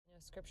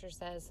Scripture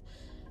says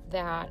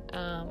that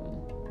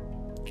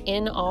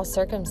in all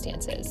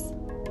circumstances,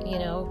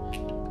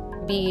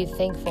 be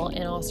thankful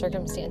in all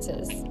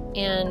circumstances.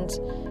 And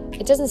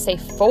it doesn't say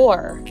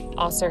for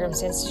all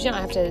circumstances. You don't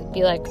have to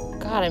be like,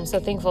 God, I'm so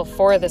thankful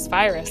for this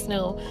virus.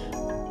 No,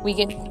 we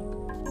can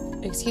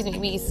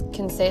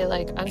say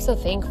like, I'm so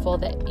thankful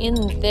that in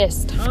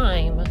this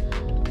time,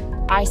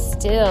 I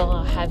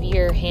still have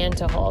your hand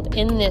to hold.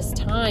 In this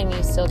time,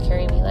 you still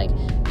carry me. Like,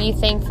 be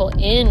thankful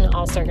in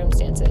all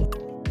circumstances.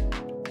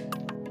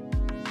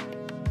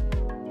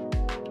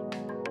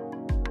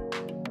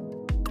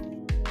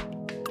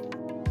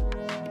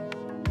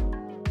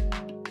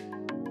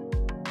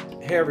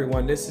 Hey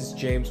everyone, this is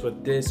James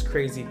with This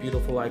Crazy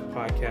Beautiful Life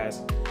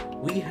podcast.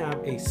 We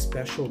have a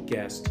special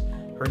guest.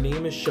 Her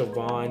name is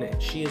Siobhan, and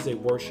she is a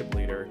worship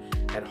leader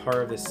at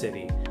Heart of the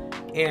City.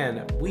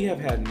 And we have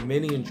had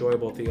many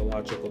enjoyable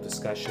theological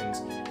discussions,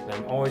 and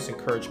I'm always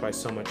encouraged by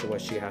so much of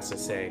what she has to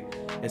say.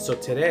 And so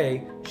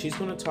today, she's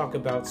going to talk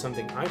about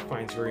something I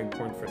find is very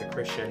important for the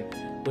Christian,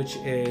 which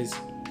is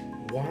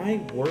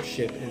why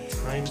worship in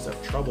times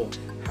of trouble.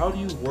 How do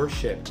you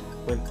worship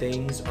when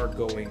things are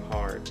going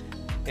hard?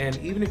 And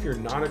even if you're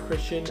not a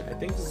Christian, I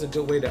think this is a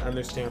good way to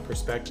understand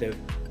perspective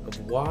of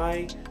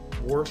why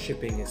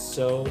worshiping is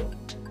so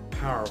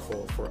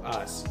powerful for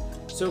us.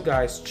 So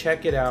guys,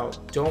 check it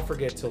out. Don't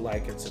forget to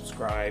like and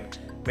subscribe.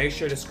 Make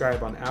sure to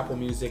subscribe on Apple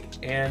Music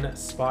and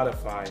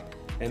Spotify.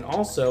 And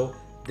also,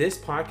 this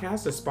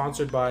podcast is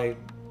sponsored by,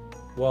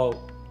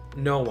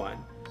 no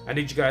one. I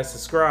need you guys to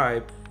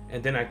subscribe,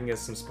 and then I can get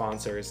some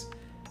sponsors.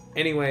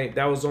 Anyway,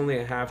 that was only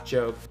a half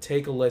joke.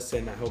 Take a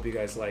listen. I hope you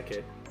guys like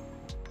it.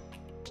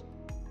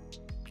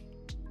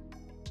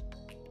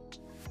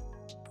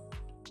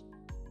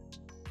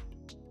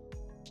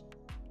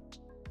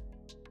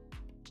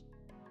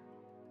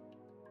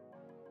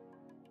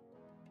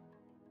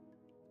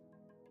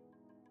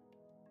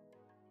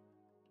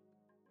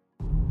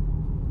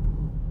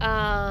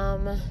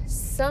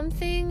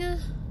 Something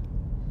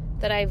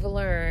that I've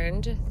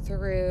learned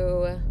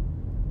through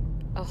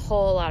a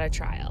whole lot of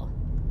trial,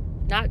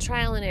 not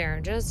trial and error,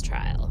 just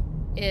trial,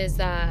 is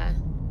that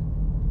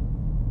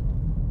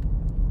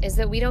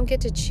we don't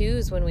get to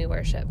choose when we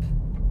worship.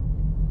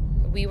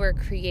 We were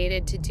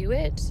created to do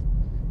it.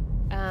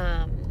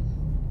 And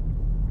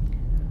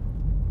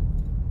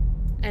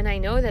I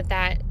know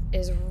that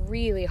is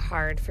really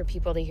hard for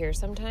people to hear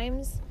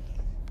sometimes.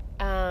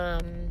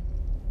 But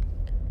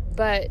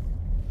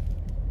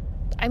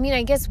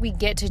I guess we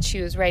get to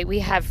choose, right? We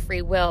have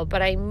free will,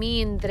 but I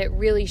mean that it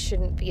really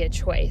shouldn't be a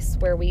choice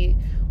where we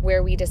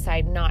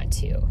decide not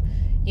to.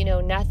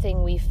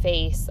 Nothing we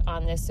face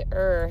on this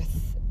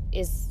earth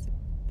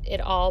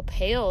it all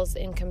pales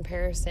in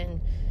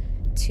comparison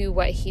to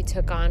what he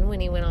took on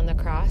when he went on the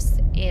cross.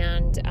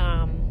 And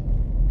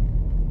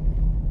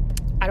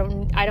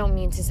I don't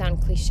mean to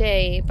sound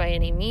cliche by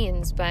any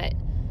means, but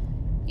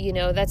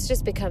that's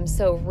just become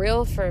so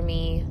real for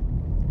me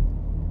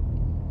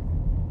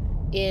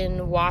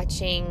in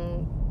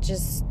watching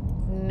just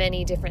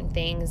many different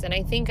things. And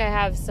I think I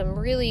have some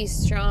really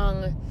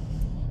strong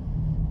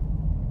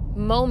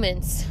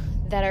moments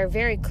that are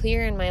very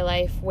clear in my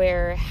life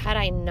where, had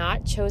I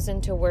not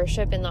chosen to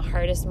worship in the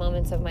hardest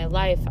moments of my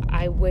life,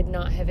 I would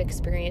not have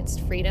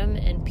experienced freedom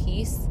and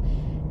peace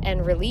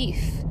and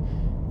relief.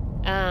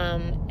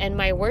 And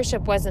my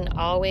worship wasn't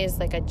always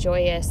like a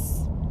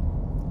joyous,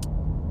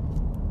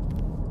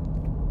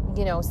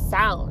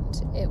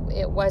 sound.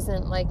 It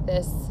wasn't like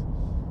this,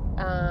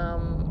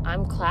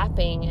 I'm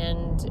clapping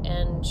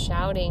and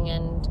shouting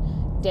and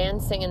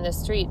dancing in the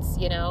streets,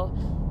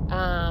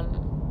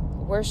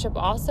 Worship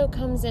also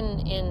comes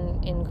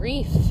in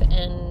grief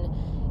and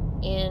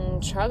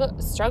in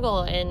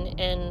struggle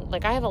and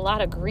like I have a lot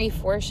of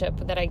grief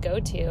worship that I go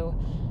to.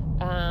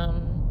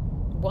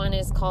 One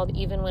is called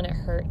Even When It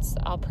Hurts,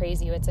 I'll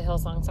Praise You. It's a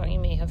Hillsong song. You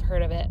may have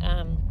heard of it.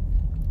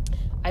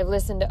 I've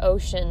listened to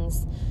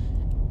Oceans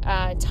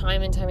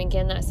time and time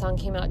again. That song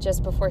came out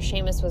just before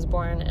Seamus was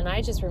born, and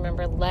I just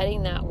remember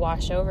letting that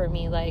wash over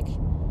me. Like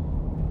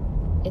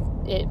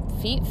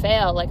feet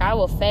fail, like I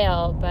will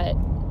fail, but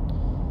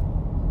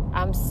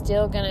I'm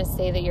still gonna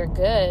say that you're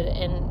good,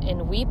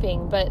 and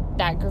weeping. But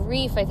that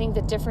grief, I think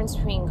the difference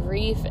between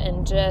grief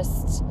and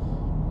just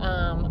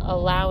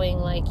allowing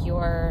like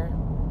your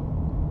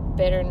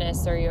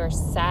bitterness or your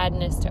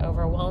sadness to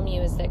overwhelm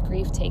you is that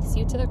grief takes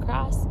you to the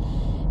cross.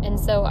 And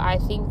so I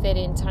think that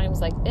in times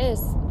like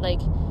this,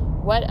 like,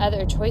 what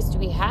other choice do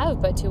we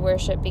have but to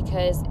worship?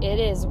 Because it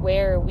is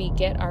where we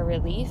get our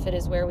relief. It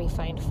is where we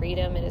find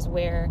freedom. It is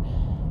where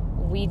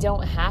we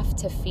don't have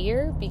to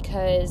fear,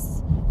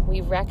 because we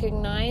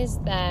recognize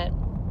that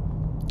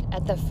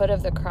at the foot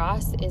of the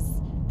cross is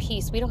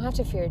peace. We don't have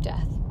to fear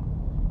death.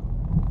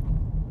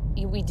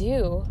 We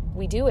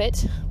do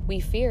it. We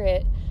fear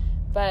it,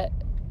 but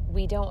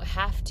we don't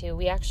have to.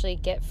 We actually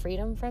get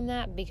freedom from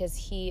that because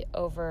he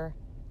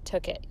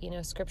overtook it.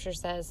 Scripture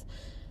says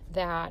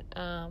that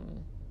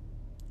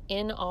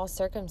in all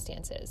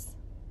circumstances,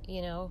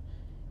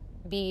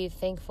 be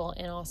thankful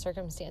in all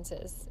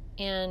circumstances.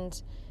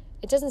 And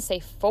it doesn't say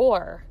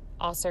for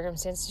all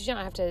circumstances. You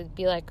don't have to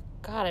be like,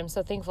 God, I'm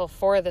so thankful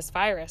for this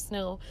virus.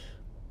 No,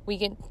 we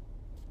can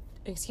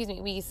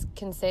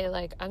say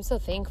like, I'm so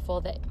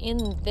thankful that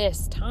in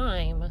this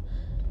time,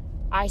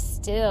 I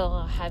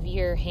still have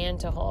your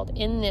hand to hold.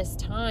 In this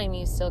time,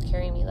 you still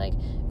carry me. Like,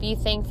 be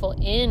thankful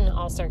in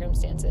all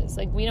circumstances.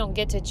 Like, we don't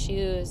get to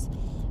choose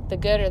the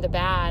good or the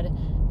bad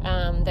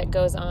that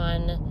goes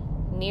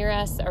on near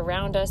us,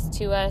 around us,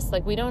 to us.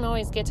 Like, we don't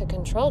always get to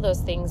control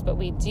those things, but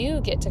we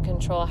do get to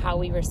control how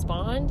we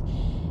respond.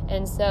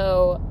 And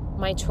so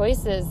my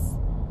choice is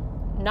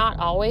not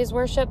always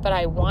worship, but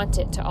I want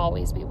it to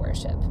always be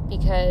worship,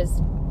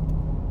 because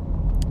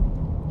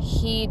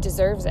he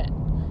deserves it.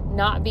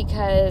 Not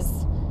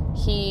because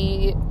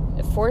he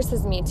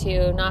forces me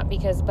to,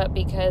 but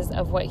because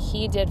of what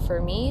he did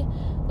for me.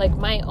 Like,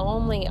 my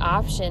only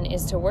option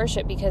is to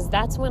worship, because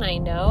that's when I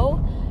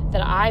know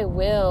that I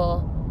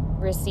will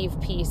receive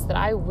peace, that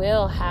I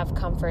will have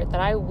comfort,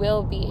 that I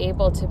will be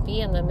able to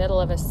be in the middle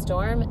of a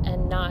storm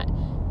and not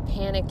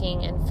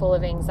panicking and full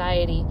of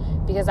anxiety,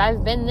 because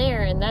I've been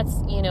there. And that's,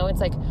 it's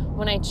like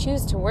when I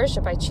choose to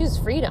worship, I choose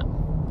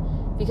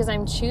freedom, because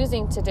I'm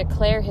choosing to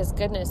declare his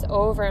goodness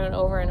over and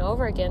over and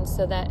over again,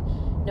 so that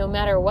no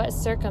matter what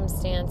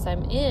circumstance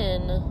I'm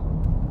in,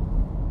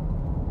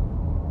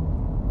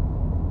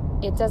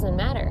 it doesn't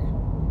matter,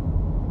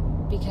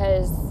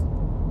 because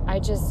I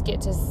just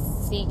get to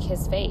seek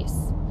his face,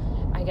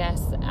 I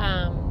guess.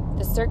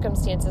 The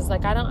circumstances,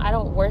 like, I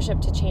don't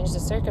worship to change the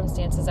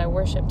circumstances. I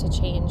worship to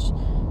change,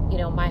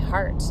 my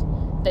heart,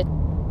 the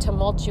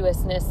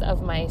tumultuousness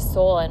of my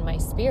soul and my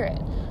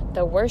spirit.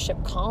 The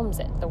worship calms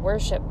it. The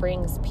worship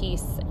brings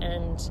peace.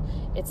 And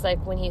it's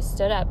like when he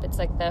stood up, it's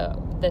like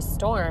the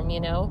storm,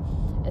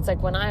 it's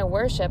like when I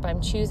worship,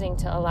 I'm choosing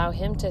to allow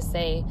him to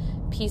say,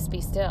 peace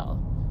be still.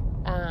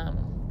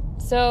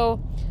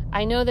 So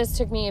I know this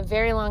took me a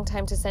very long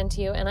time to send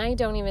to you, and I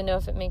don't even know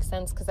if it makes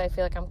sense, because I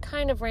feel like I'm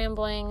kind of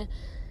rambling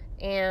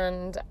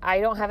and I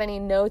don't have any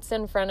notes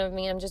in front of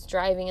me. I'm just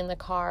driving in the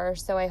car.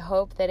 So I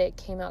hope that it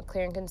came out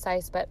clear and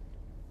concise, but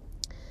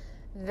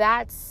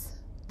that's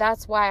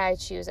why I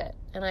choose it.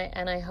 And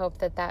I hope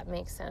that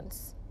makes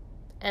sense.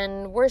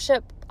 And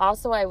worship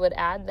also, I would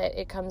add that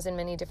it comes in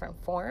many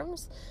different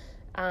forms.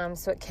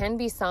 So it can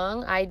be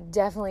song. I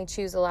definitely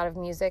choose a lot of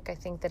music. I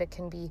think that it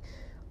can be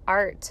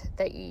art,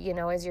 that,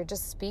 as you're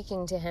just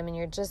speaking to him, and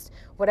you're just,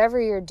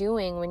 whatever you're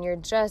doing, when you're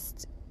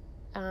just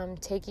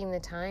taking the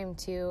time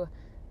to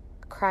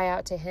cry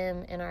out to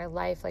him in our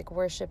life. Like,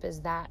 worship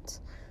is that.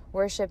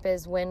 Worship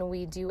is when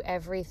we do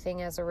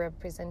everything as a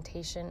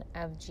representation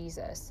of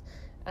Jesus.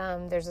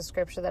 There's a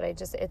scripture that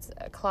it's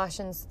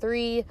Colossians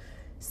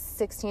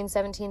 3:16,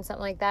 17,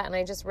 something like that. And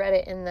I just read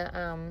it in the,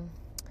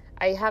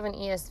 I have an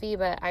ESV,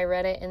 but I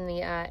read it in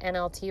the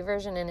NLT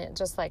version, and it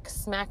just like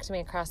smacked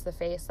me across the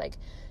face. Like,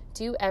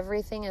 do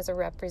everything as a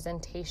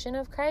representation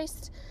of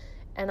Christ.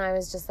 And I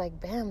was just like,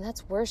 bam,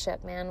 that's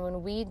worship, man.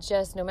 When we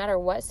just, no matter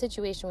what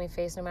situation we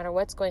face, no matter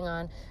what's going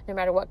on, no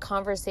matter what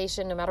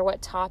conversation, no matter what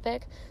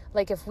topic,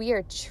 like, if we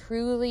are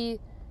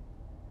truly,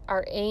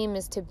 our aim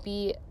is to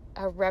be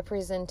a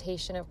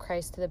representation of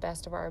Christ to the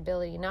best of our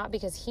ability, not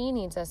because he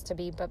needs us to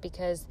be, but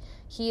because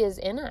he is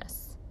in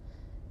us,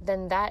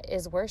 then that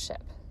is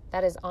worship.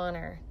 That is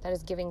honor. That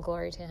is giving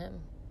glory to him.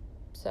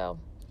 So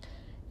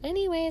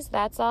anyways,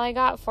 that's all I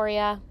got for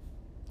you.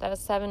 That was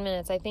 7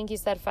 minutes. I think you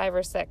said 5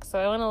 or 6, so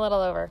I went a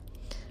little over.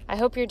 I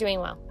hope you're doing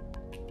well.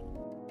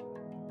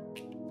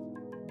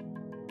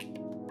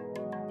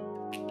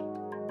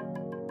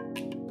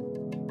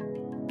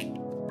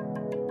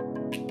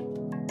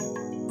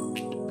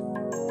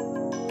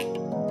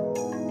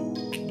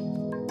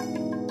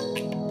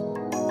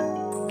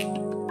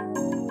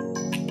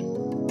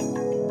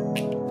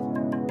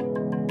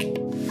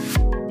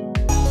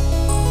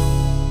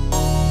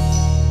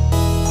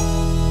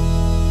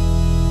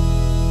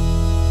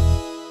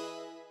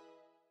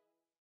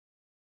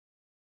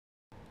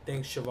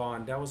 Thanks,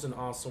 Siobhan. That was an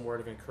awesome word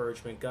of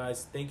encouragement.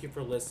 Guys, thank you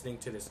for listening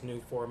to this new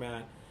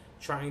format,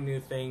 trying new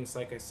things.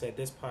 Like I said,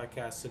 this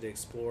podcast is to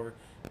explore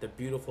the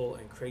beautiful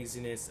and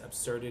craziness,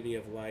 absurdity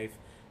of life,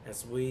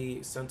 as we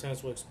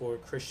sometimes will explore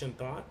Christian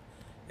thought,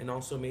 and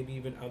also maybe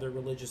even other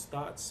religious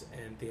thoughts,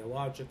 and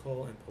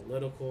theological and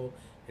political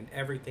and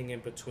everything in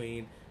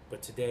between.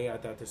 But today I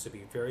thought this would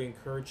be very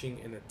encouraging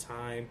in a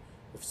time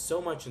with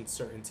so much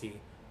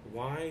uncertainty.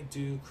 Why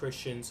do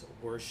Christians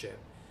worship?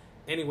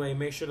 Anyway,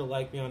 make sure to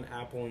like me on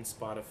Apple and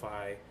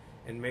Spotify,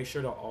 and make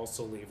sure to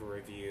also leave a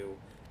review.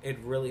 It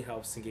really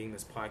helps in getting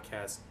this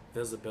podcast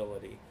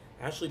visibility.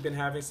 I've actually been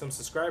having some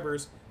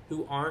subscribers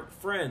who aren't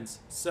friends,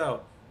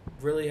 so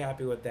really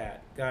happy with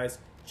that. Guys,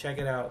 check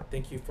it out.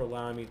 Thank you for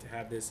allowing me to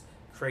have this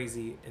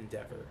crazy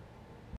endeavor.